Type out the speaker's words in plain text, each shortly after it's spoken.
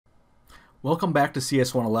Welcome back to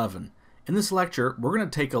CS 111. In this lecture, we're going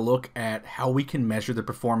to take a look at how we can measure the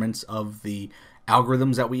performance of the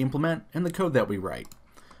algorithms that we implement and the code that we write.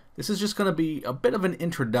 This is just going to be a bit of an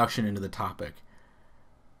introduction into the topic.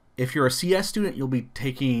 If you're a CS student, you'll be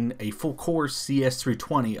taking a full course CS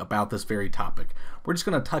 320 about this very topic. We're just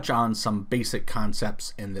going to touch on some basic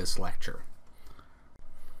concepts in this lecture.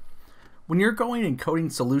 When you're going and coding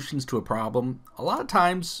solutions to a problem, a lot of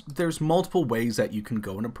times there's multiple ways that you can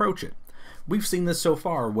go and approach it. We've seen this so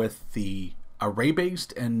far with the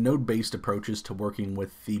array-based and node-based approaches to working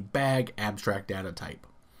with the BAG abstract data type.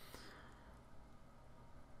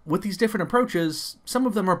 With these different approaches, some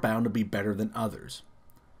of them are bound to be better than others.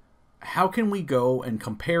 How can we go and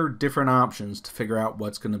compare different options to figure out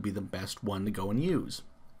what's going to be the best one to go and use?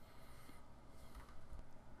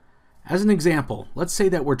 As an example, let's say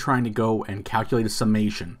that we're trying to go and calculate a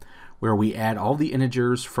summation where we add all the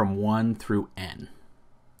integers from 1 through n.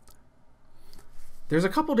 There's a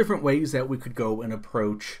couple different ways that we could go and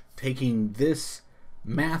approach taking this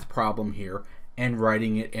math problem here and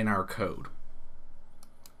writing it in our code.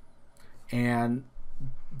 And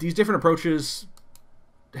these different approaches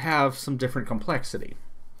have some different complexity.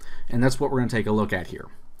 And that's what we're going to take a look at here.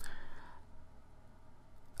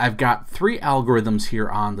 I've got three algorithms here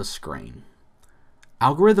on the screen.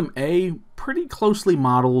 Algorithm A pretty closely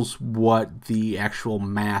models what the actual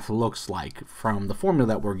math looks like from the formula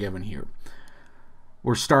that we're given here.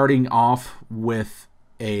 We're starting off with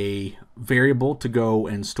a variable to go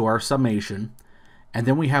and store our summation, and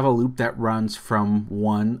then we have a loop that runs from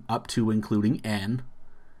 1 up to including n,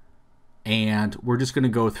 and we're just going to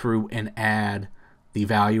go through and add the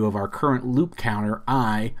value of our current loop counter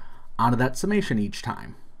I onto that summation each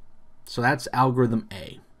time. So that's algorithm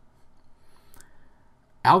A.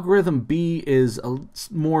 Algorithm B is a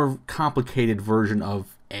more complicated version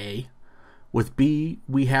of A. With B,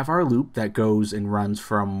 we have our loop that goes and runs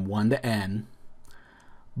from 1 to n,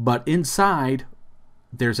 but inside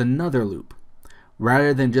there's another loop.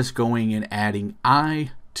 Rather than just going and adding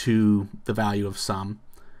I to the value of sum,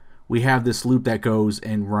 we have this loop that goes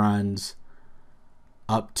and runs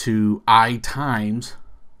up to I times,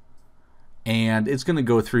 and it's going to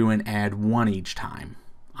go through and add 1 each time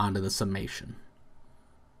onto the summation.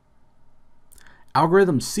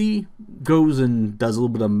 Algorithm C goes and does a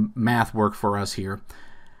little bit of math work for us here.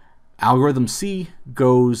 Algorithm C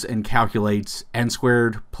goes and calculates n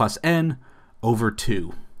squared plus n over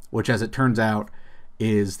 2, which, as it turns out,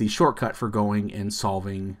 is the shortcut for going and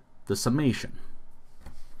solving the summation.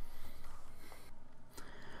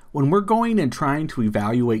 When we're going and trying to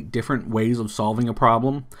evaluate different ways of solving a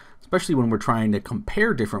problem, especially when we're trying to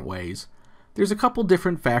compare different ways, there's a couple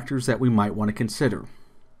different factors that we might want to consider.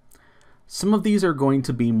 Some of these are going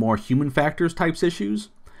to be more human factors types issues,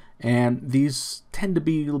 and these tend to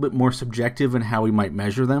be a little bit more subjective in how we might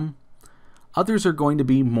measure them. Others are going to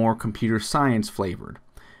be more computer science flavored,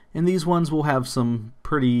 and these ones will have some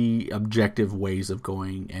pretty objective ways of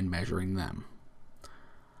going and measuring them.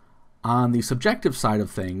 On the subjective side of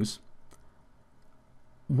things,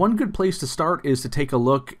 one good place to start is to take a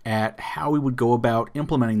look at how we would go about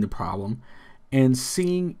implementing the problem and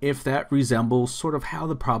seeing if that resembles sort of how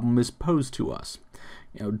the problem is posed to us.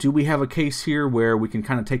 Do we have a case here where we can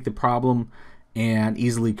kind of take the problem and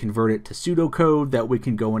easily convert it to pseudocode that we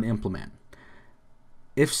can go and implement?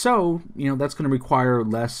 If so, that's going to require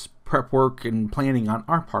less prep work and planning on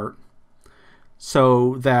our part,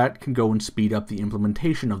 so that can go and speed up the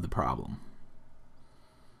implementation of the problem.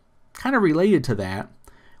 Kind of related to that,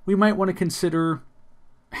 we might want to consider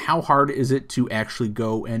how hard is it to actually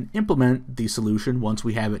go and implement the solution once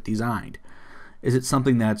we have it designed. Is it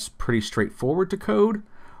something that's pretty straightforward to code,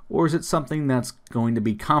 or is it something that's going to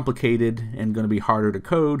be complicated and going to be harder to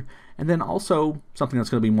code, and then also something that's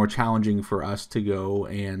going to be more challenging for us to go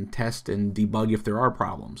and test and debug if there are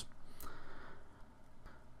problems?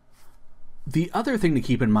 The other thing to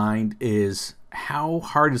keep in mind is how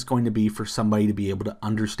hard it's going to be for somebody to be able to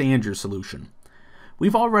understand your solution.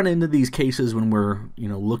 We've all run into these cases when we're,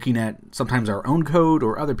 looking at sometimes our own code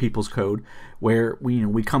or other people's code, where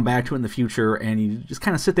we come back to it in the future and you just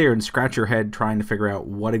kind of sit there and scratch your head trying to figure out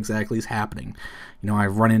what exactly is happening.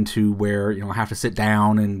 I've run into where I have to sit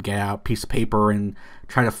down and get out a piece of paper and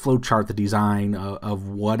try to flowchart the design of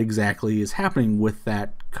what exactly is happening with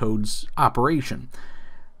that code's operation.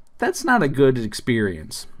 That's not a good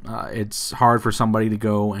experience. It's hard for somebody to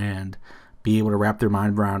go and be able to wrap their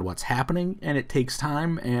mind around what's happening, and it takes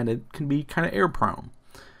time, and it can be kind of error prone.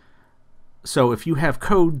 So if you have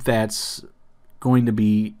code that's going to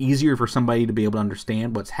be easier for somebody to be able to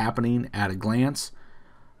understand what's happening at a glance,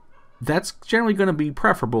 that's generally going to be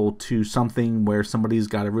preferable to something where somebody's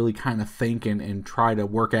got to really kind of think and try to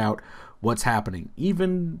work out what's happening.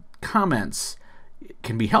 Even comments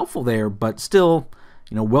can be helpful there, but still,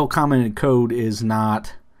 well-commented code is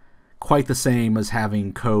not quite the same as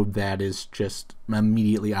having code that is just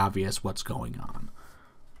immediately obvious what's going on.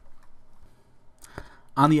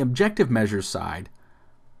 On the objective measures side,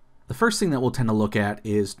 the first thing that we'll tend to look at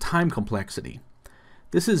is time complexity.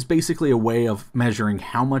 This is basically a way of measuring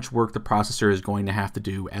how much work the processor is going to have to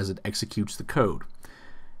do as it executes the code.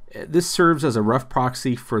 This serves as a rough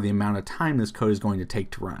proxy for the amount of time this code is going to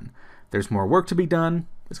take to run. If there's more work to be done,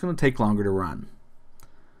 it's going to take longer to run.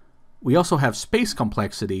 We also have space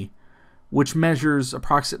complexity, which measures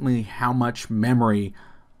approximately how much memory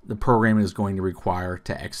the program is going to require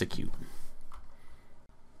to execute.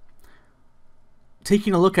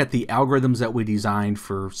 Taking a look at the algorithms that we designed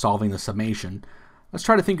for solving the summation, let's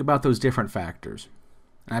try to think about those different factors.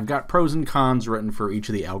 And I've got pros and cons written for each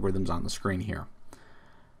of the algorithms on the screen here.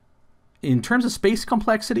 In terms of space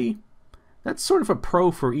complexity, that's sort of a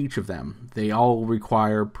pro for each of them. They all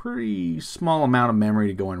require a pretty small amount of memory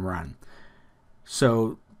to go and run.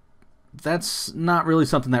 So that's not really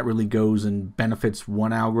something that really goes and benefits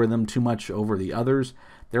one algorithm too much over the others.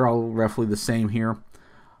 They're all roughly the same here.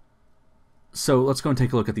 So let's go and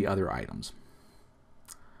take a look at the other items.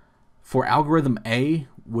 For algorithm A,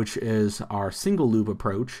 which is our single loop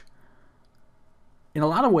approach, in a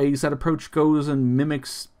lot of ways that approach goes and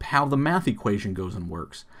mimics how the math equation goes and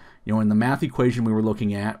works. In the math equation we were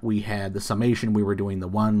looking at, we had the summation, we were doing the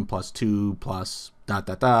 1 plus 2 plus ...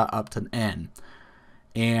 up to n.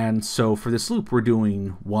 And so for this loop we're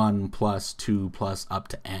doing 1 plus 2 plus up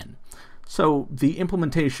to n. So the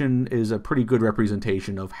implementation is a pretty good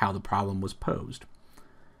representation of how the problem was posed.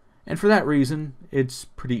 And for that reason, it's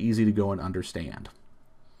pretty easy to go and understand.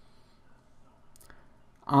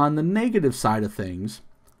 On the negative side of things,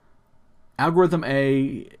 algorithm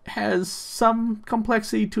A has some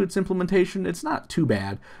complexity to its implementation. It's not too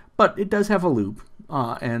bad, but it does have a loop,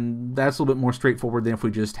 and that's a little bit more straightforward than if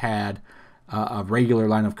we just had a regular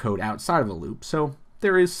line of code outside of a loop. So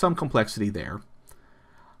there is some complexity there.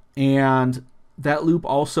 And that loop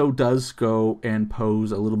also does go and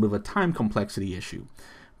pose a little bit of a time complexity issue,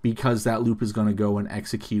 because that loop is going to go and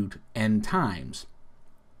execute n times.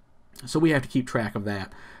 So we have to keep track of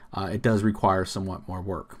that. It does require somewhat more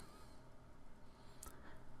work.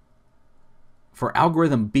 For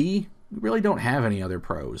algorithm B, we really don't have any other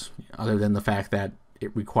pros, other than the fact that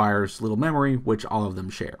it requires little memory, which all of them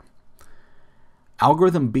share.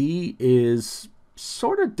 Algorithm B is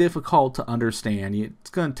sort of difficult to understand. It's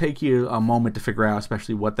going to take you a moment to figure out,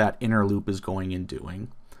 especially what that inner loop is going and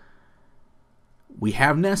doing. We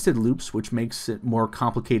have nested loops, which makes it more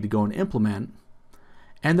complicated to go and implement.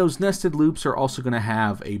 And those nested loops are also going to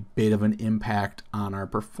have a bit of an impact on our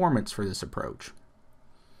performance for this approach.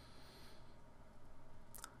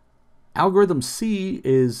 Algorithm C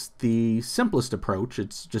is the simplest approach.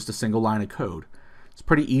 It's just a single line of code. It's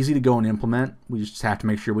pretty easy to go and implement. We just have to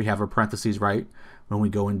make sure we have our parentheses right when we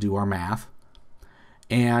go and do our math.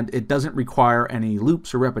 And it doesn't require any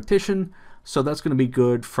loops or repetition, so that's going to be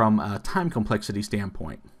good from a time complexity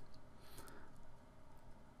standpoint.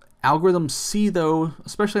 Algorithm C, though,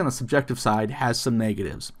 especially on the subjective side, has some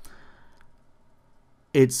negatives.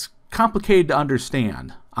 It's complicated to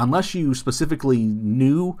understand. Unless you specifically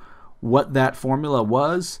knew what that formula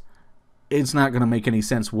was, it's not going to make any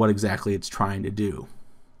sense what exactly it's trying to do.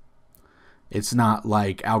 It's not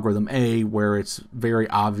like algorithm A, where it's very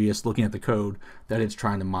obvious looking at the code that it's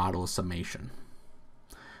trying to model a summation.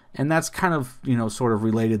 And that's kind of, sort of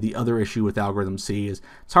related. The other issue with algorithm C is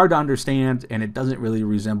it's hard to understand, and it doesn't really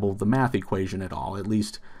resemble the math equation at all, at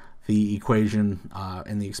least the equation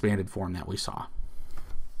in the expanded form that we saw.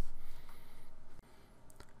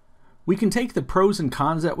 We can take the pros and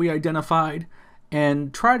cons that we identified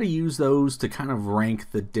and try to use those to kind of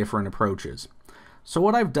rank the different approaches. So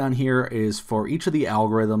what I've done here is for each of the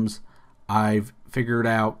algorithms, I've figured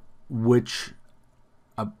out which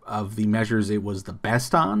of the measures it was the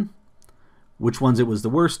best on, which ones it was the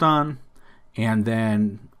worst on, and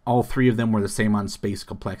then all three of them were the same on space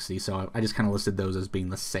complexity. So I just kind of listed those as being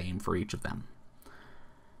the same for each of them.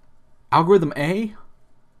 Algorithm A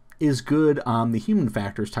is good on the human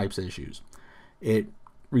factors types of issues. It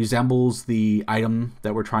resembles the item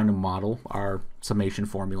that we're trying to model, our summation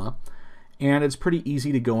formula, and it's pretty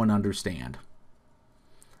easy to go and understand.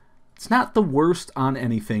 It's not the worst on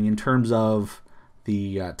anything in terms of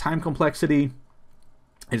the time complexity.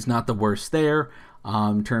 It's not the worst there.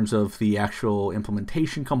 In terms of the actual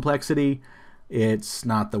implementation complexity, it's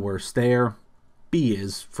not the worst there. B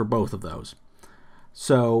is for both of those.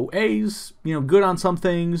 So A's, good on some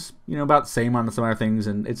things, about the same on some other things,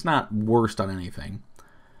 and it's not worst on anything.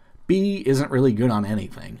 B isn't really good on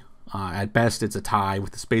anything. At best, it's a tie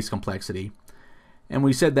with the space complexity. And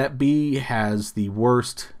we said that B has the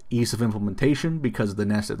worst ease of implementation because of the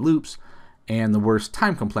nested loops, and the worst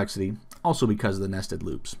time complexity also because of the nested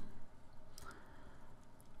loops.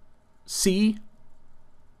 C,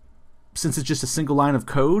 since it's just a single line of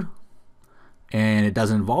code and it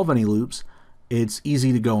doesn't involve any loops, it's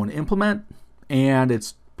easy to go and implement, and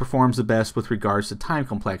it performs the best with regards to time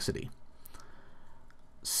complexity.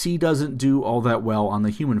 C doesn't do all that well on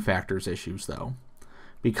the human factors issues, though,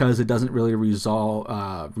 because it doesn't really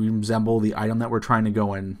resemble the item that we're trying to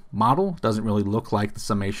go and model. It doesn't really look like the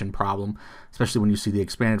summation problem, especially when you see the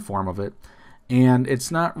expanded form of it. And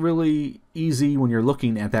it's not really easy when you're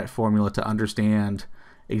looking at that formula to understand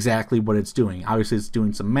exactly what it's doing. Obviously, it's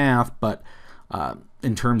doing some math, but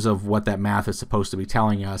in terms of what that math is supposed to be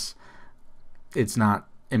telling us, it's not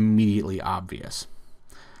immediately obvious.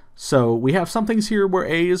 So we have some things here where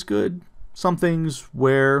A is good, some things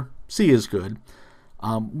where C is good.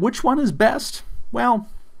 Which one is best? Well,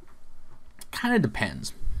 kind of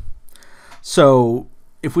depends. So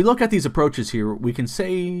if we look at these approaches here, we can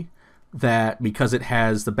say that because it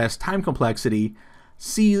has the best time complexity,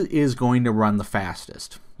 C is going to run the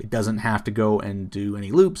fastest. It doesn't have to go and do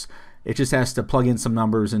any loops. It just has to plug in some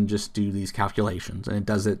numbers and just do these calculations, and it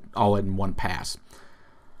does it all in one pass.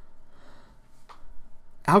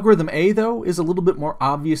 Algorithm A, though, is a little bit more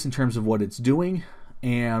obvious in terms of what it's doing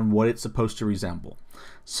and what it's supposed to resemble.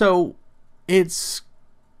 So it's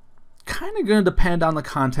kind of going to depend on the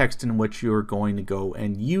context in which you're going to go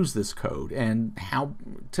and use this code, and how,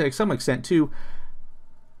 to some extent too,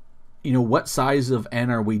 what size of n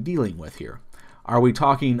are we dealing with here? Are we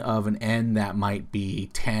talking of an n that might be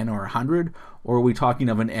 10 or 100, or are we talking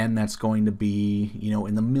of an n that's going to be,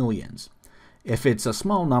 in the millions? If it's a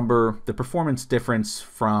small number, the performance difference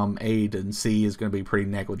from A to C is going to be pretty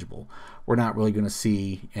negligible. We're not really going to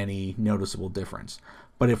see any noticeable difference.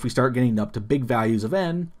 But if we start getting up to big values of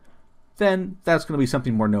n, then that's going to be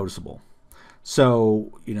something more noticeable.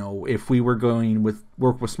 So, if we were going with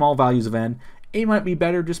work with small values of n, A might be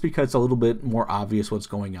better just because it's a little bit more obvious what's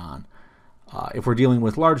going on. If we're dealing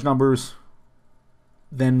with large numbers,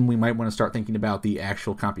 then we might want to start thinking about the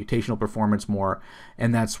actual computational performance more,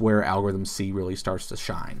 and that's where algorithm C really starts to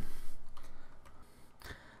shine.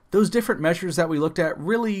 Those different measures that we looked at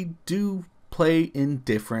really do play in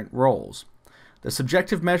different roles. The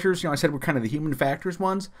subjective measures, I said were kind of the human factors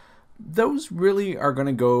ones. Those really are going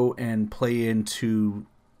to go and play into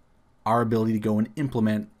our ability to go and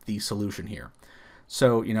implement the solution here.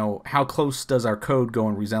 So, how close does our code go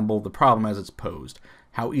and resemble the problem as it's posed?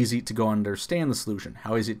 How easy to go and understand the solution?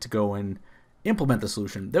 How easy to go and implement the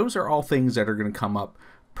solution? Those are all things that are going to come up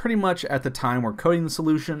pretty much at the time we're coding the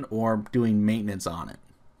solution or doing maintenance on it.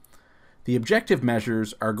 The objective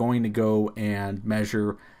measures are going to go and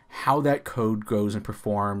measure how that code goes and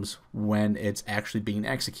performs when it's actually being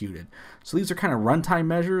executed. So these are kind of runtime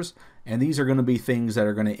measures, and these are going to be things that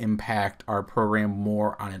are going to impact our program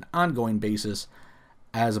more on an ongoing basis,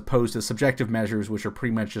 as opposed to subjective measures, which are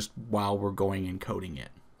pretty much just while we're going and coding it.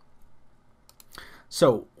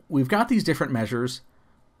 So we've got these different measures.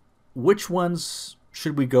 Which ones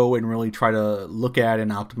should we go and really try to look at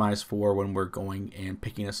and optimize for when we're going and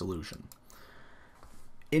picking a solution?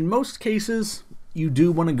 In most cases, you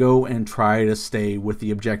do want to go and try to stay with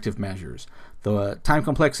the objective measures, the time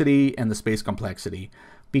complexity and the space complexity,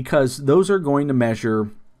 because those are going to measure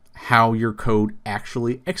how your code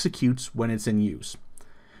actually executes when it's in use.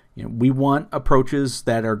 We want approaches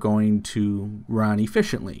that are going to run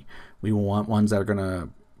efficiently. We want ones that are going to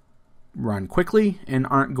run quickly and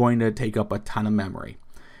aren't going to take up a ton of memory.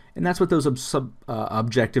 And that's what those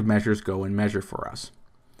objective measures go and measure for us.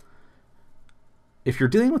 If you're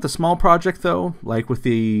dealing with a small project, though, like with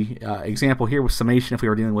the example here with summation, if we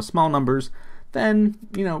were dealing with small numbers, then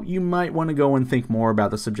you might want to go and think more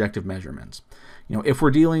about the subjective measurements. If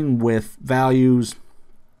we're dealing with values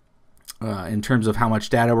in terms of how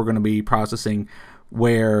much data we're going to be processing,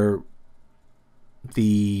 where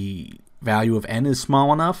the value of n is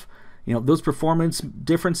small enough, those performance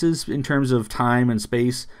differences in terms of time and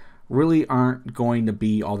space really aren't going to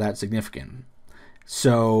be all that significant.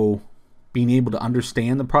 So being able to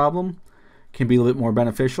understand the problem can be a little bit more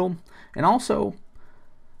beneficial, and also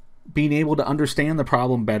being able to understand the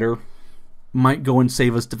problem better might go and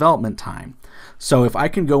save us development time. So if I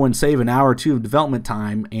can go and save an hour or two of development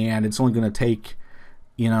time, and it's only going to take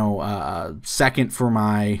a second for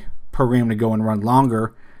my program to go and run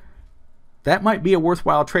longer, that might be a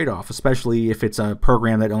worthwhile trade-off, especially if it's a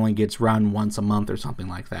program that only gets run once a month or something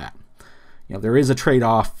like that. There is a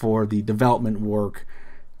trade-off for the development work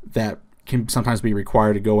that can sometimes be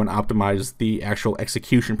required to go and optimize the actual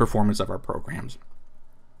execution performance of our programs.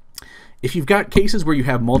 If you've got cases where you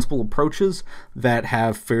have multiple approaches that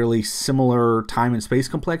have fairly similar time and space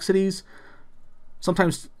complexities,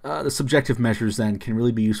 sometimes the subjective measures then can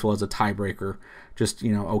really be useful as a tiebreaker. Just,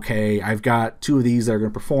 okay, I've got two of these that are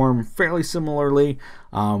going to perform fairly similarly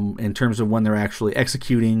in terms of when they're actually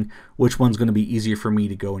executing, which one's going to be easier for me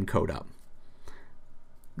to go and code up.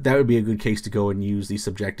 That would be a good case to go and use the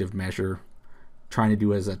subjective measure, trying to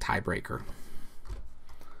do as a tiebreaker.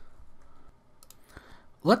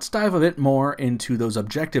 Let's dive a bit more into those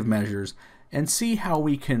objective measures and see how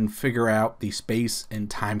we can figure out the space and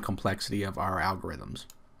time complexity of our algorithms.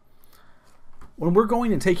 When we're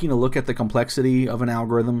going and taking a look at the complexity of an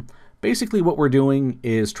algorithm, basically what we're doing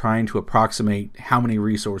is trying to approximate how many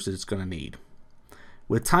resources it's going to need.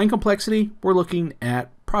 With time complexity, we're looking at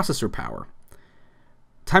processor power.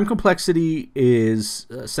 Time complexity is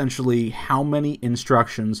essentially how many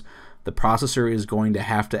instructions the processor is going to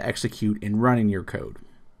have to execute in running your code.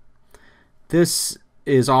 This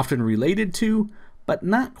is often related to, but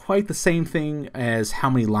not quite the same thing as how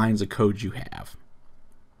many lines of code you have.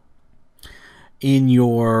 In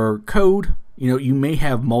your code, you may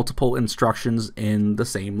have multiple instructions in the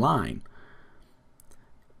same line.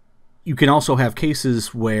 You can also have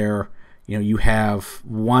cases where you have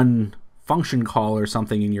one function call or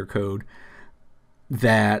something in your code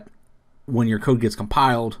that, when your code gets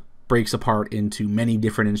compiled, breaks apart into many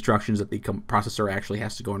different instructions that the processor actually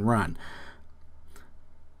has to go and run.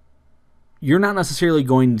 You're not necessarily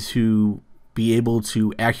going to be able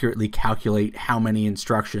to accurately calculate how many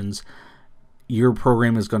instructions your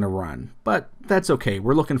program is going to run, but that's okay.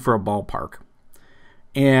 We're looking for a ballpark.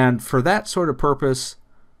 And for that sort of purpose,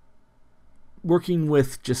 working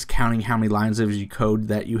with just counting how many lines of code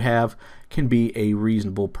that you have can be a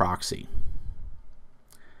reasonable proxy.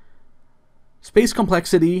 Space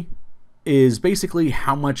complexity is basically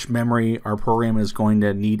how much memory our program is going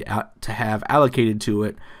to need to have allocated to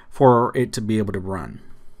it for it to be able to run.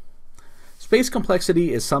 Space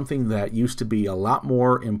complexity is something that used to be a lot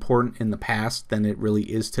more important in the past than it really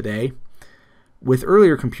is today. With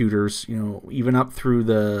earlier computers, even up through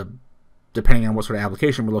depending on what sort of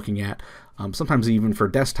application we're looking at, sometimes even for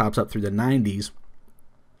desktops up through the 90s,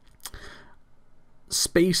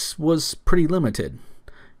 space was pretty limited.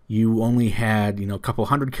 You only had, a couple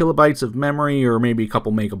hundred kilobytes of memory or maybe a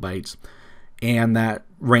couple megabytes. And that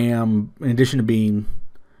RAM, in addition to being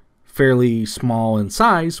fairly small in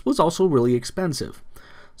size, was also really expensive.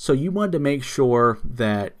 So you wanted to make sure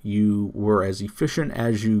that you were as efficient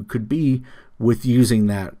as you could be with using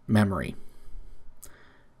that memory.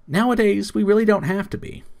 Nowadays, we really don't have to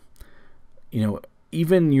be.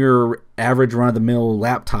 Even your average run-of-the-mill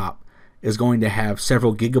laptop is going to have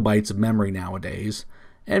several gigabytes of memory nowadays,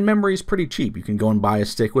 and memory is pretty cheap. You can go and buy a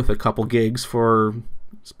stick with a couple gigs for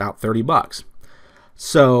about $30.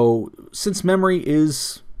 So since memory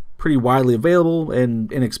is pretty widely available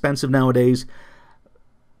and inexpensive nowadays,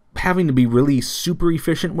 having to be really super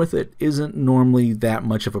efficient with it isn't normally that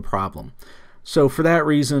much of a problem. So for that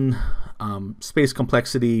reason, space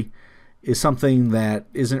complexity is something that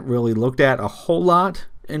isn't really looked at a whole lot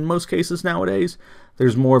in most cases nowadays.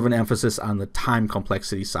 There's more of an emphasis on the time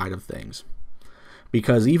complexity side of things.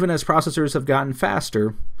 Because even as processors have gotten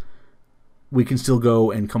faster, we can still go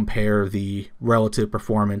and compare the relative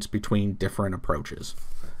performance between different approaches.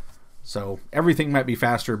 So everything might be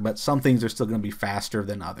faster, but some things are still going to be faster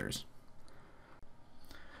than others.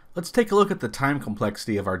 Let's take a look at the time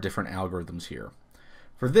complexity of our different algorithms here.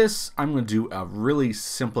 For this, I'm going to do a really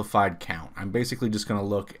simplified count. I'm basically just going to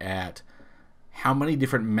look at how many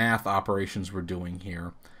different math operations we're doing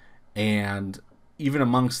here. And even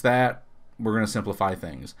amongst that, we're going to simplify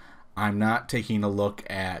things. I'm not taking a look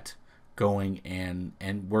at going and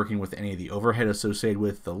working with any of the overhead associated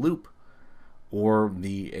with the loop or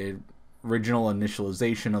the original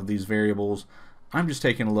initialization of these variables. I'm just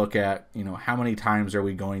taking a look at, how many times are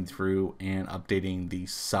we going through and updating the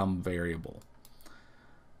sum variable.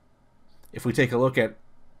 If we take a look at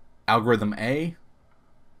algorithm A,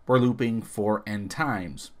 we're looping for n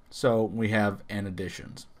times. So we have n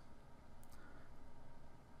additions.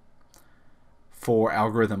 For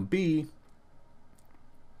algorithm B,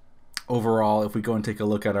 overall, if we go and take a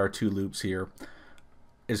look at our two loops here,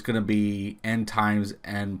 it's going to be n times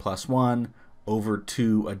n plus 1 over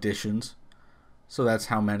 2 additions. So that's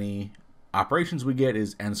how many operations we get,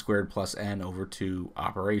 is n squared plus n over 2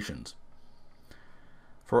 operations.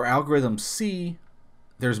 For algorithm C,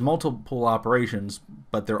 there's multiple operations,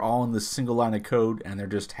 but they're all in this single line of code and they're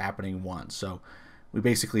just happening once. So we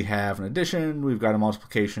basically have an addition, we've got a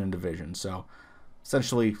multiplication and division. So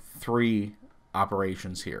essentially 3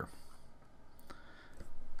 operations here.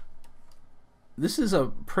 This is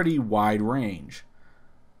a pretty wide range.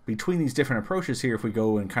 Between these different approaches here, if we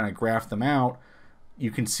go and kind of graph them out, you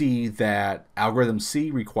can see that algorithm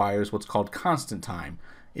C requires what's called constant time.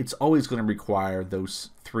 It's always going to require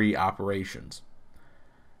those 3 operations.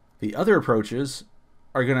 The other approaches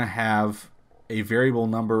are going to have a variable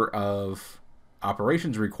number of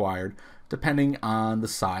operations required depending on the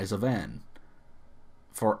size of n.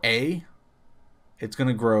 For A, it's going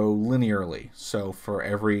to grow linearly. So for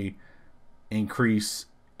every increase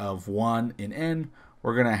of 1 in n,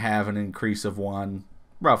 we're going to have an increase of 1,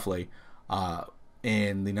 roughly,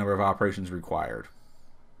 in the number of operations required.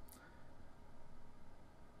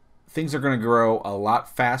 Things are going to grow a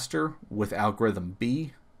lot faster with algorithm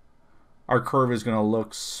B. Our curve is going to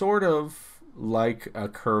look sort of like a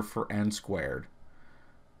curve for n squared.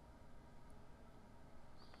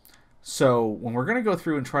 So when we're going to go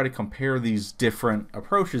through and try to compare these different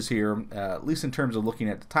approaches here, at least in terms of looking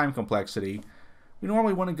at the time complexity, we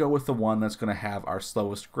normally want to go with the one that's going to have our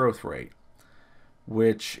slowest growth rate,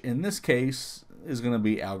 which in this case is going to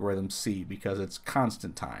be algorithm C because it's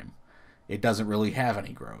constant time. It doesn't really have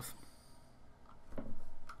any growth.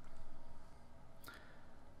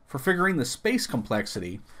 For figuring the space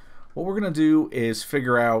complexity, what we're going to do is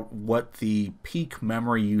figure out what the peak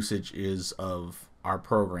memory usage is of our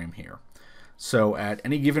program here. So at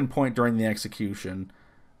any given point during the execution,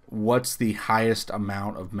 what's the highest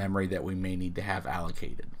amount of memory that we may need to have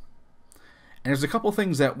allocated? And there's a couple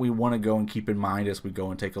things that we want to go and keep in mind as we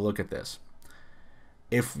go and take a look at this.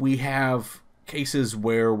 If we have cases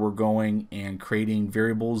where we're going and creating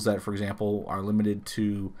variables that, for example, are limited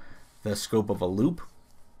to the scope of a loop,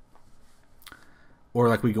 or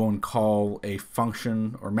like we go and call a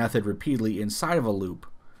function or method repeatedly inside of a loop,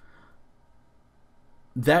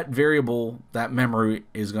 that variable, that memory,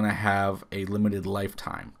 is going to have a limited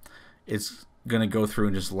lifetime. It's going to go through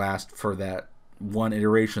and just last for that one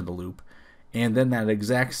iteration of the loop, and then that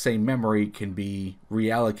exact same memory can be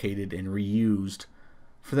reallocated and reused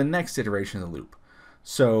for the next iteration of the loop.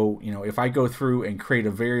 So, if I go through and create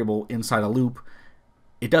a variable inside a loop,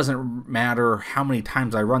 it doesn't matter how many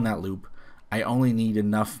times I run that loop. I only need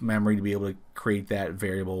enough memory to be able to create that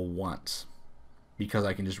variable once because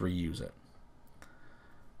I can just reuse it.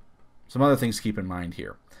 Some other things to keep in mind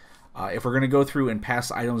here. If we're going to go through and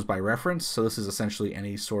pass items by reference, so this is essentially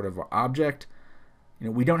any sort of object,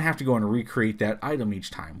 we don't have to go and recreate that item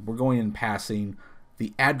each time. We're going and passing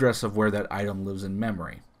the address of where that item lives in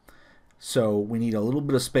memory. So we need a little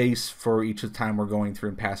bit of space for each of the time we're going through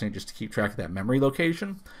and passing it just to keep track of that memory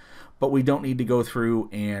location. But we don't need to go through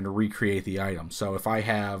and recreate the item. So if I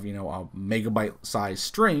have, a megabyte size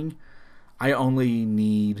string, I only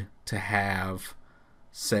need to have,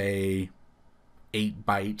 say, 8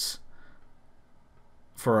 bytes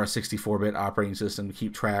for a 64-bit operating system to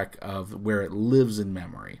keep track of where it lives in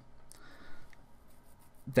memory.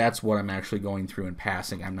 That's what I'm actually going through and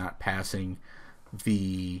passing. I'm not passing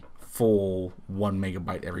the full 1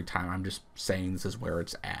 megabyte every time. I'm just saying this is where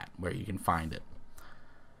it's at, where you can find it.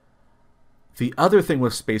 The other thing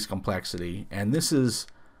with space complexity, and this is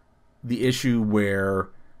the issue where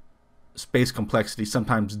space complexity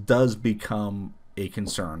sometimes does become a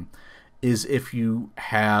concern, is if you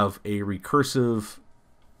have a recursive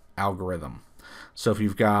algorithm. So if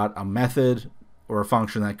you've got a method or a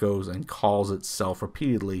function that goes and calls itself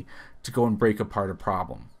repeatedly to go and break apart a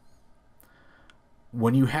problem.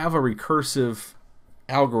 When you have a recursive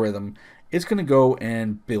algorithm, it's going to go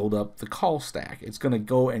and build up the call stack. It's going to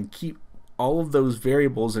go and keep all of those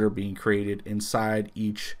variables that are being created inside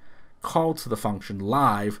each call to the function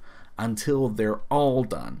live until they're all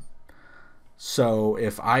done. So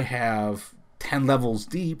if I have 10 levels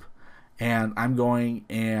deep and I'm going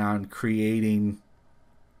and creating,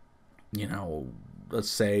 let's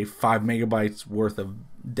say 5 megabytes worth of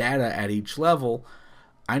data at each level,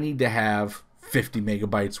 I need to have 50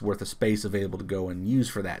 megabytes worth of space available to go and use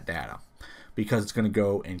for that data, because it's going to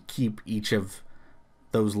go and keep each of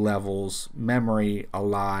those levels memory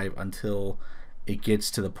alive until it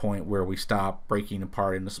gets to the point where we stop breaking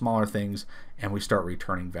apart into smaller things and we start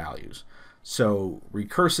returning values. So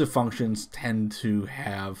recursive functions tend to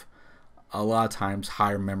have a lot of times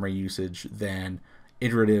higher memory usage than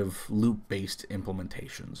iterative loop-based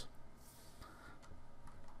implementations.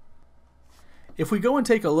 If we go and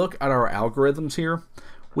take a look at our algorithms here,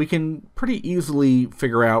 we can pretty easily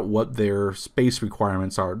figure out what their space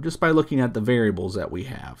requirements are just by looking at the variables that we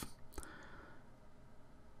have.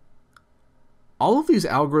 All of these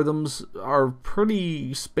algorithms are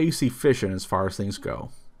pretty space efficient as far as things go.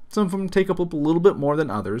 Some of them take up a little bit more than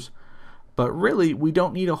others, but really we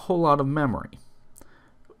don't need a whole lot of memory.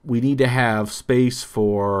 We need to have space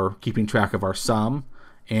for keeping track of our sum,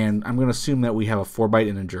 and I'm going to assume that we have a 4-byte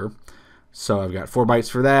integer. So I've got 4 bytes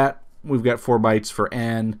for that, we've got 4 bytes for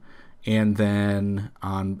n, and then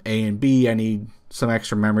on A and B I need some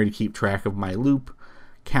extra memory to keep track of my loop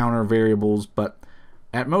counter variables, but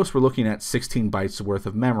at most we're looking at 16 bytes worth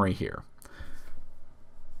of memory here.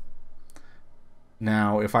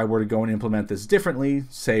 Now if I were to go and implement this differently,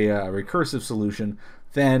 say a recursive solution,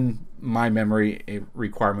 then my memory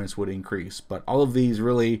requirements would increase. But all of these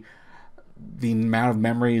really, the amount of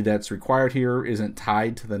memory that's required here isn't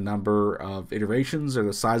tied to the number of iterations or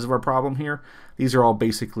the size of our problem here. These are all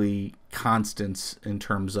basically constants in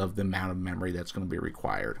terms of the amount of memory that's going to be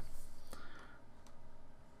required.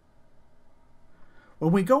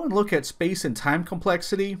 When we go and look at space and time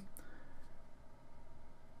complexity,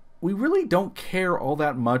 we really don't care all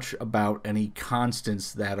that much about any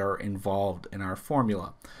constants that are involved in our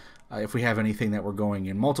formula. If we have anything that we're going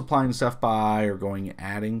and multiplying stuff by or going and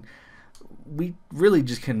adding, we really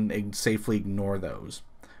just can safely ignore those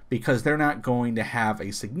because they're not going to have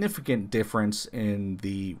a significant difference in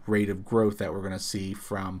the rate of growth that we're going to see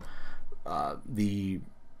from the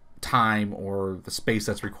time or the space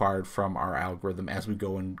that's required from our algorithm as we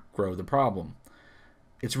go and grow the problem.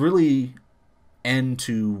 It's really n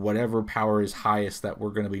to whatever power is highest that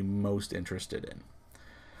we're going to be most interested in.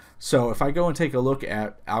 So if I go and take a look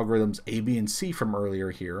at algorithms A, B, and C from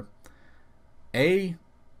earlier here, A,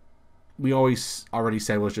 we already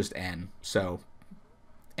said was just n, so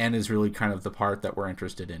n is really kind of the part that we're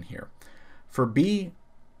interested in here. For B,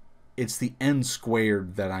 it's the n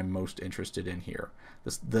squared that I'm most interested in here.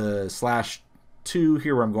 The /2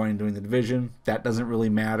 here where I'm going and doing the division, that doesn't really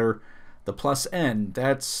matter. The plus n,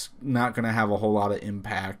 that's not going to have a whole lot of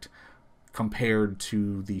impact compared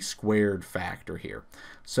to the squared factor here.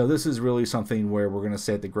 So this is really something where we're going to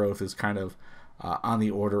say the growth is kind of on the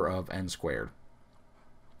order of n squared.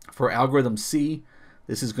 For algorithm C,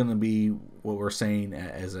 this is going to be what we're saying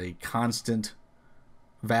as a constant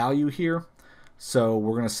value here. So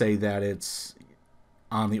we're going to say that it's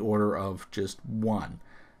on the order of just 1.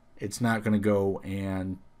 It's not going to go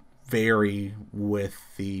and vary with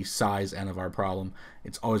the size n of our problem.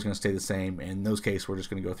 It's always going to stay the same. In those cases, we're just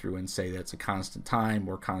going to go through and say that it's a constant time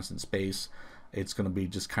or constant space. It's going to be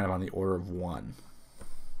just kind of on the order of 1.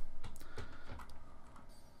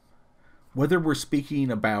 Whether we're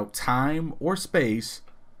speaking about time or space,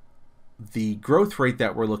 the growth rate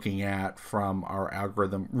that we're looking at from our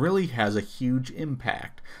algorithm really has a huge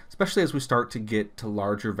impact, especially as we start to get to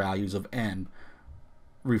larger values of n,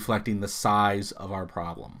 reflecting the size of our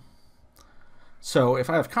problem. So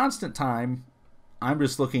if I have constant time, I'm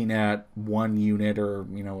just looking at 1 unit or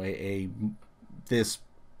this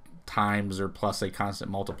times or plus a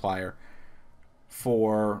constant multiplier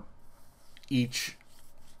for each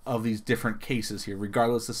of these different cases here,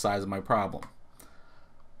 regardless of the size of my problem.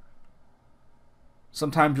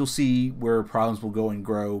 Sometimes you'll see where problems will go and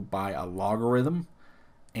grow by a logarithm,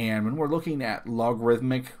 and when we're looking at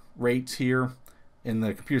logarithmic rates here in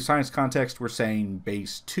the computer science context, we're saying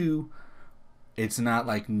base 2. It's not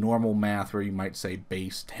like normal math where you might say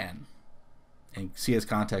base 10. In CS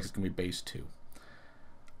context, it's going to be base 2.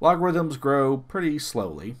 Logarithms grow pretty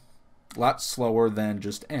slowly, a lot slower than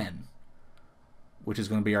just n, which is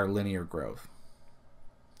going to be our linear growth.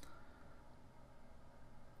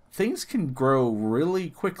 Things can grow really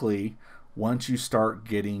quickly once you start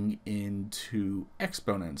getting into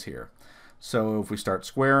exponents here. So if we start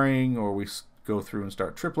squaring or we go through and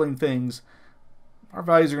start tripling things, our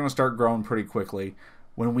values are going to start growing pretty quickly.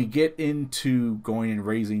 When we get into going and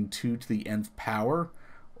raising 2 to the nth power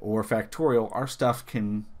or factorial, our stuff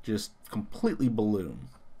can just completely balloon.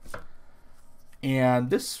 And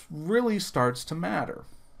this really starts to matter.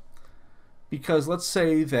 Because let's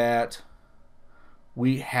say that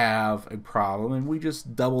we have a problem and we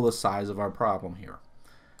just double the size of our problem here.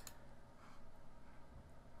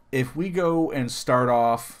 If we go and start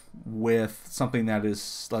off with something that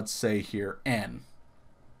is, let's say here, n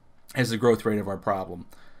as the growth rate of our problem,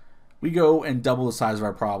 we go and double the size of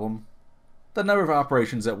our problem, the number of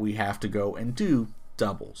operations that we have to go and do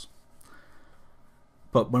doubles.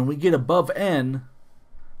 But when we get above n,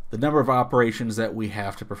 the number of operations that we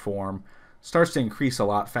have to perform starts to increase a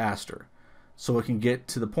lot faster. So it can get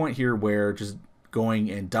to the point here where just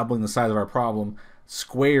going and doubling the size of our problem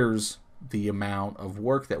squares the amount of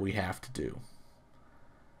work that we have to do.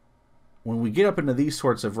 When we get up into these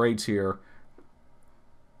sorts of rates here,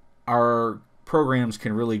 our programs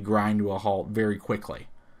can really grind to a halt very quickly.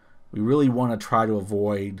 We really want to try to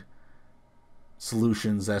avoid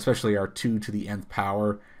solutions that especially are 2 to the nth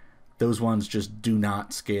power. Those ones just do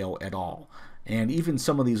not scale at all. And even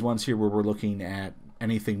some of these ones here where we're looking at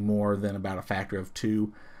anything more than about a factor of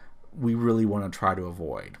 2, we really want to try to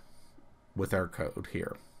avoid with our code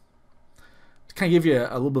here. To kind of give you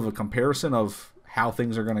a little bit of a comparison of how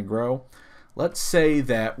things are going to grow, let's say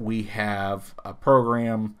that we have a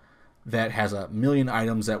program that has 1,000,000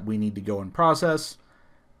 items that we need to go and process,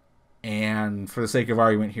 and for the sake of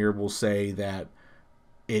argument here, we'll say that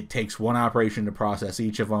it takes 1 operation to process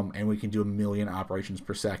each of them, and we can do 1,000,000 operations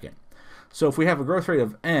per second. So if we have a growth rate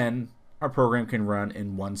of n, our program can run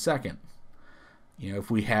in 1 second. If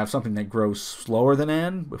we have something that grows slower than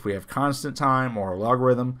n, if we have constant time or a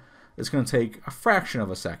logarithm, it's going to take a fraction of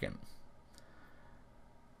a second.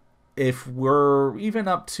 If we're even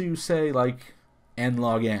up to, say, like n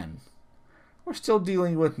log n, we're still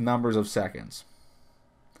dealing with numbers of seconds.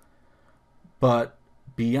 But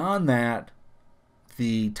beyond that,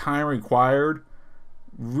 the time required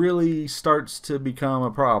really starts to become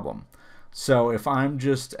a problem. So if I'm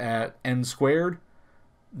just at n squared,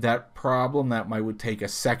 that problem that would take a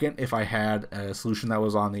second if I had a solution that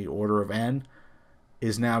was on the order of n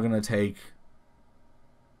is now going to take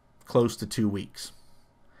close to 2 weeks.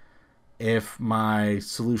 If my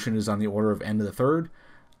solution is on the order of n to the third,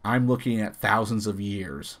 I'm looking at thousands of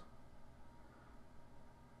years.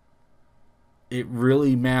 It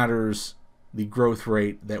really matters the growth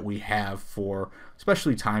rate that we have for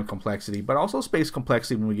especially time complexity, but also space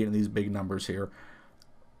complexity when we get in these big numbers here.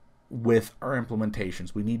 With our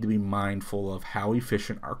implementations, we need to be mindful of how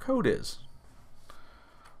efficient our code is.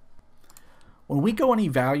 When we go and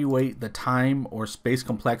evaluate the time or space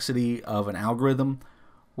complexity of an algorithm,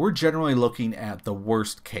 we're generally looking at the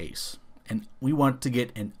worst case, and we want to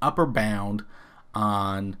get an upper bound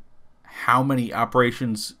on how many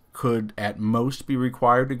operations could at most be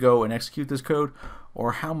required to go and execute this code,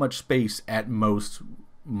 or how much space at most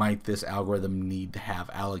might this algorithm need to have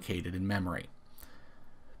allocated in memory.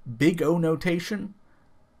 Big O notation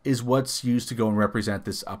is what's used to go and represent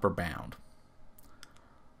this upper bound.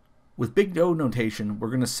 With big O notation, we're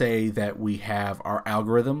going to say that we have our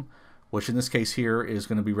algorithm, which in this case here is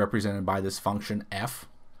going to be represented by this function f.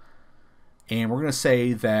 And we're going to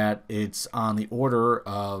say that it's on the order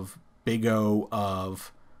of big O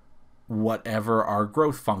of whatever our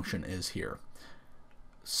growth function is here.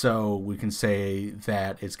 So we can say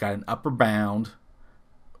that it's got an upper bound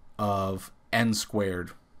of n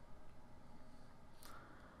squared.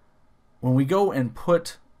 When we go and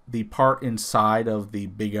put the part inside of the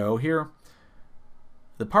big O here,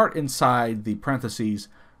 the part inside the parentheses,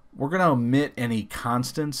 we're going to omit any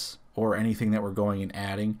constants or anything that we're going and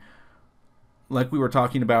adding. Like we were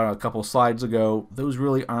talking about a couple slides ago, those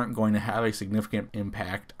really aren't going to have a significant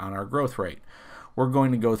impact on our growth rate. We're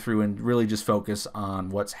going to go through and really just focus on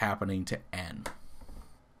what's happening to n.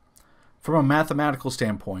 From a mathematical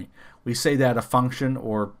standpoint, we say that a function,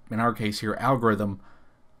 or in our case here, algorithm,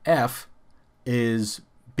 f is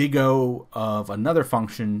big O of another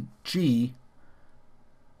function, g,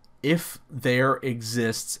 if there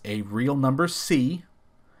exists a real number c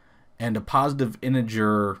and a positive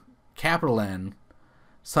integer capital N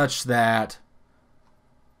such that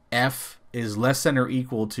f is less than or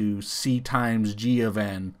equal to c times g of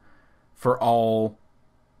n for all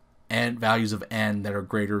n values of n that are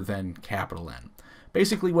greater than capital N.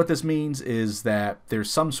 Basically what this means is that there's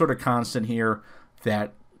some sort of constant here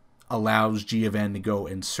that allows g of n to go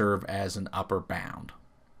and serve as an upper bound.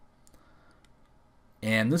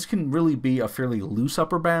 And this can really be a fairly loose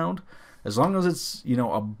upper bound. As long as it's,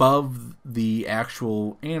 above the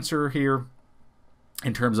actual answer here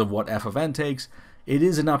in terms of what f of n takes, it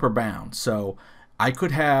is an upper bound. So I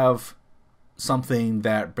could have something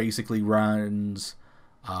that basically runs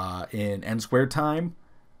in n squared time.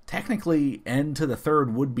 Technically, n to the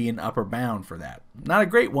third would be an upper bound for that. Not a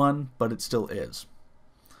great one, but it still is.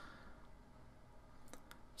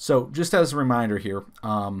 So just as a reminder here,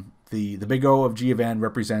 the big O of g of n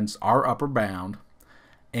represents our upper bound,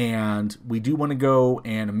 and we do want to go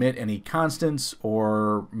and omit any constants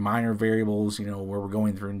or minor variables, where we're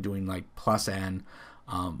going through and doing like plus n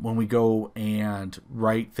when we go and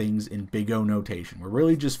write things in big O notation. We're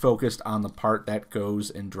really just focused on the part that goes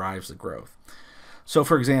and drives the growth. So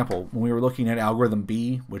for example, when we were looking at algorithm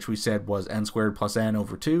B, which we said was n squared plus n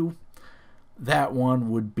over 2, that one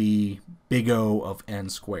would be big O of n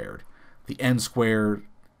squared. The n squared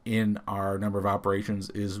in our number of operations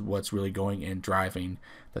is what's really going and driving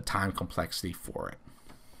the time complexity for it.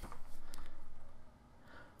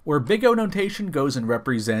 Where big O notation goes and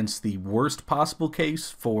represents the worst possible case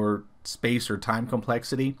for space or time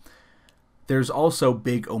complexity, there's also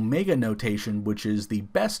big omega notation, which is the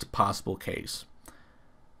best possible case.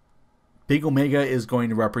 Big omega is going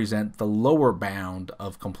to represent the lower bound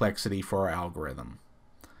of complexity for our algorithm.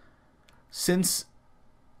 Since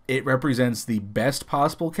it represents the best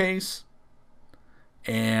possible case,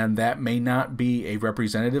 and that may not be a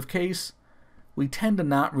representative case, we tend to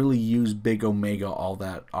not really use big omega all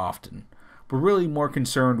that often. We're really more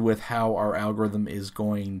concerned with how our algorithm is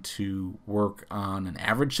going to work on an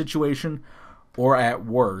average situation, or at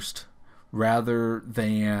worst, rather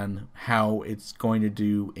than how it's going to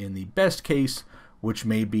do in the best case, which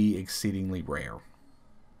may be exceedingly rare.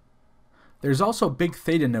 There's also big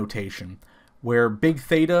theta notation, where big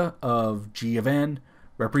theta of g of n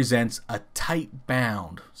represents a tight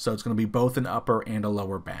bound. So it's going to be both an upper and a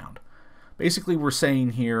lower bound. Basically, we're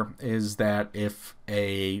saying here is that if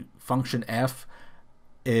a function f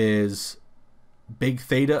is big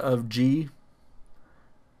theta of g,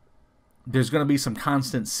 there's going to be some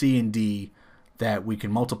constant c and d that we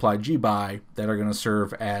can multiply g by that are going to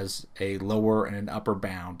serve as a lower and an upper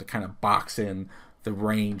bound to kind of box in the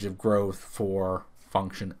range of growth for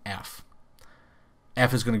function f.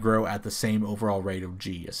 F is going to grow at the same overall rate of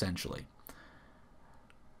g, essentially.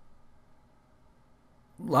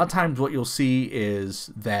 A lot of times what you'll see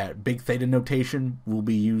is that big theta notation will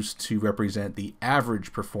be used to represent the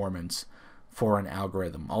average performance for an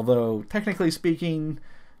algorithm. Although, technically speaking,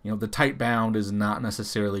 the tight bound is not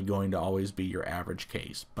necessarily going to always be your average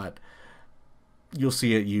case, but you'll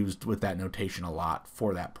see it used with that notation a lot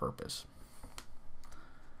for that purpose.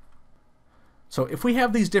 So if we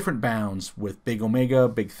have these different bounds with big omega,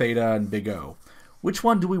 big theta, and big O, which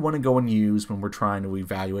one do we want to go and use when we're trying to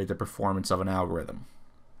evaluate the performance of an algorithm?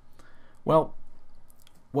 Well,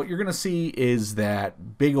 what you're going to see is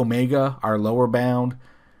that big omega, our lower bound,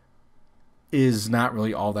 is not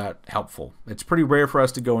really all that helpful. It's pretty rare for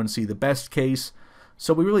us to go and see the best case,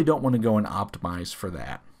 so we really don't want to go and optimize for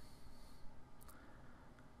that.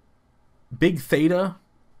 Big theta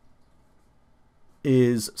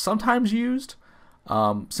is sometimes used,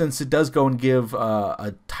 since it does go and give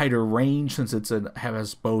a tighter range, since it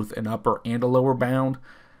has both an upper and a lower bound.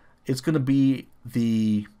 It's going to be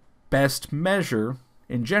the best measure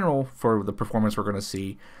in general for the performance we're going to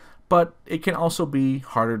see, but it can also be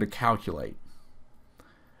harder to calculate.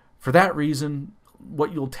 For that reason,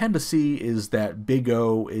 what you'll tend to see is that big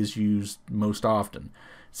O is used most often.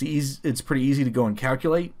 It's pretty easy to go and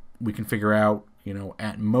calculate. We can figure out,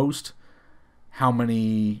 at most how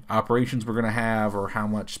many operations we're going to have or how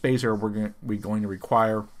much space are we going to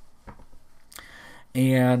require.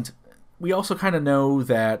 And we also kind of know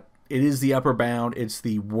that it is the upper bound. It's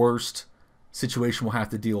the worst situation we'll have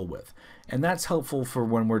to deal with. And that's helpful for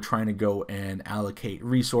when we're trying to go and allocate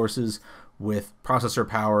resources with processor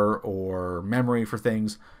power or memory for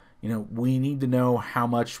things. We need to know how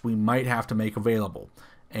much we might have to make available.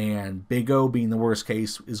 And big O, being the worst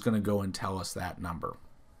case, is going to go and tell us that number.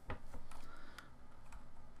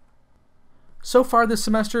 So far this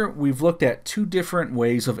semester, we've looked at two different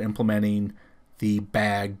ways of implementing the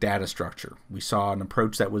BAG data structure. We saw an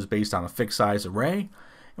approach that was based on a fixed size array,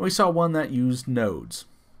 and we saw one that used nodes.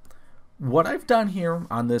 What I've done here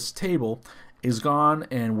on this table is gone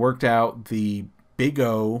and worked out the big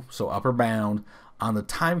O, so upper bound, on the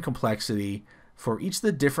time complexity for each of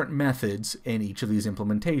the different methods in each of these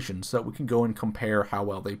implementations so that we can go and compare how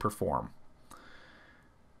well they perform.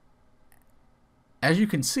 As you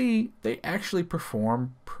can see, they actually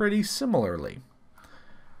perform pretty similarly.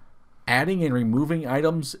 Adding and removing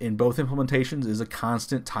items in both implementations is a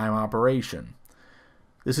constant time operation.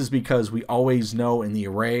 This is because we always know in the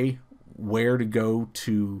array where to go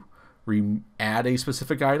to add a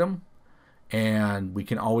specific item, and we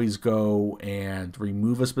can always go and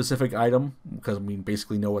remove a specific item because we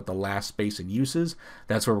basically know what the last space in use is.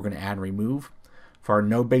 That's where we're going to add and remove. For our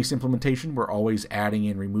node-based implementation, we're always adding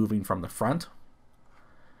and removing from the front.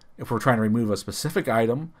 If we're trying to remove a specific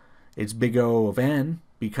item, it's big O of n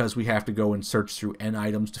because we have to go and search through n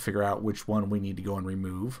items to figure out which one we need to go and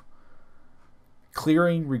remove.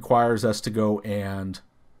 Clearing requires us to go and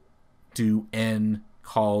do n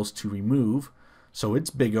calls to remove, so it's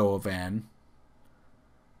big O of n.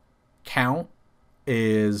 Count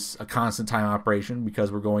is a constant time operation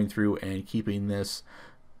because we're going through and keeping this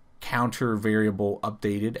counter variable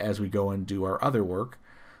updated as we go and do our other work.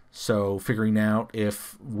 So figuring out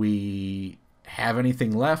if we have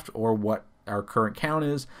anything left or what our current count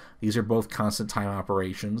is, these are both constant time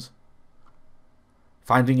operations.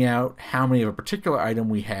 Finding out how many of a particular item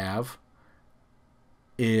we have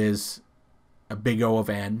is a big O of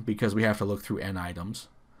n because we have to look through n items.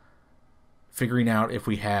 Figuring out if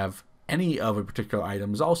we have any of a particular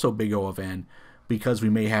item is also big O of n because we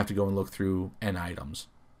may have to go and look through n items.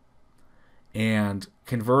 And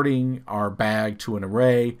converting our bag to an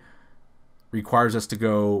array requires us to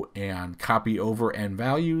go and copy over n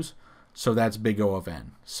values, so that's big O of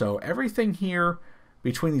n. So everything here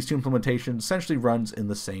between these two implementations essentially runs in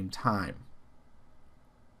the same time.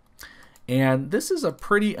 And this is a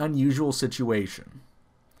pretty unusual situation.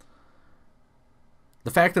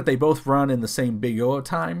 The fact that they both run in the same big O of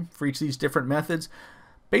time for each of these different methods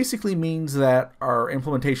basically means that our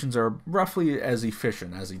implementations are roughly as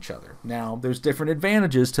efficient as each other. Now, there's different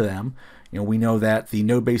advantages to them. We know that the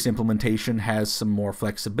node-based implementation has some more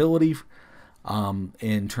flexibility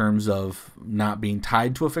in terms of not being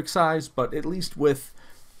tied to a fixed size, but at least with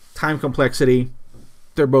time complexity,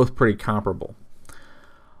 they're both pretty comparable.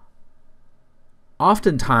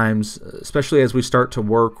 Oftentimes, especially as we start to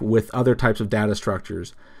work with other types of data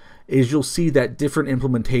structures, is you'll see that different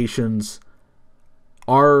implementations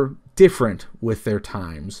are different with their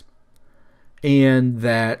times, and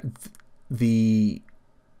that the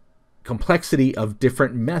complexity of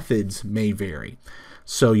different methods may vary.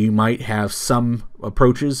 So you might have some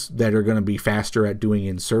approaches that are going to be faster at doing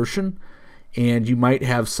insertion, and you might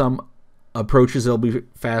have some approaches that will be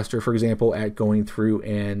faster, for example, at going through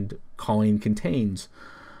and calling contains,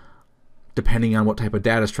 depending on what type of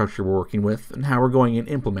data structure we're working with and how we're going and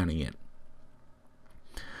implementing it.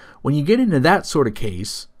 When you get into that sort of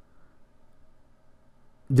case,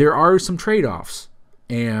 there are some trade-offs.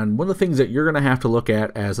 And one of the things that you're going to have to look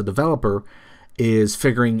at as a developer is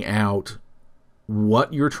figuring out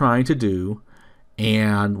what you're trying to do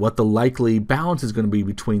and what the likely balance is going to be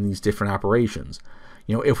between these different operations.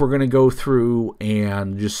 If we're going to go through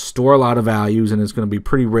and just store a lot of values, and it's going to be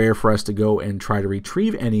pretty rare for us to go and try to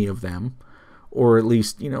retrieve any of them, or at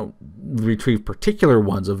least, retrieve particular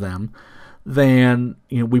ones of them, then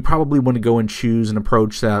we probably want to go and choose an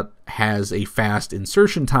approach that has a fast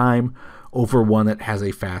insertion time over one that has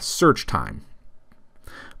a fast search time.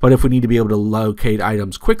 But if we need to be able to locate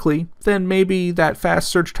items quickly, then maybe that fast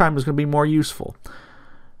search time is going to be more useful.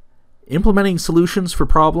 Implementing solutions for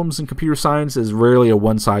problems in computer science is rarely a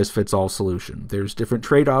one-size-fits-all solution. There's different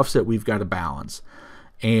trade-offs that we've got to balance.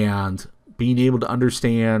 And being able to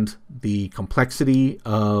understand the complexity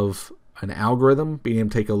of an algorithm, being able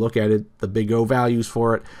to take a look at it, the big O values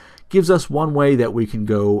for it, gives us one way that we can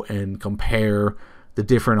go and compare the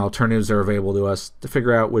different alternatives that are available to us to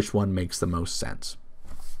figure out which one makes the most sense.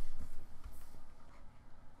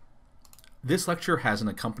 This lecture has an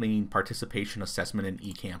accompanying participation assessment in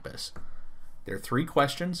eCampus. There are 3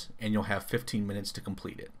 questions, and you'll have 15 minutes to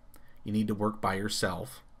complete it. You need to work by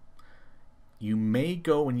yourself. You may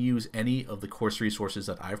go and use any of the course resources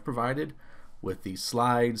that I've provided with the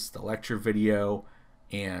slides, the lecture video,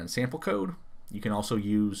 and sample code. You can also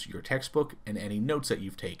use your textbook and any notes that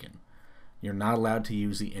you've taken. You're not allowed to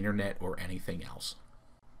use the internet or anything else.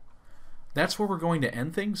 That's where we're going to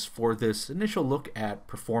end things for this initial look at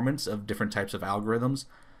performance of different types of algorithms.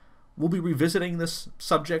 We'll be revisiting this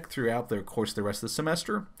subject throughout the course of the rest of the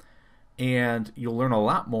semester, and you'll learn a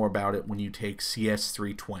lot more about it when you take CS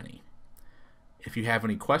 320. If you have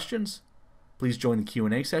any questions, please join the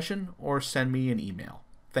Q&A session or send me an email.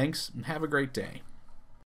 Thanks, and have a great day.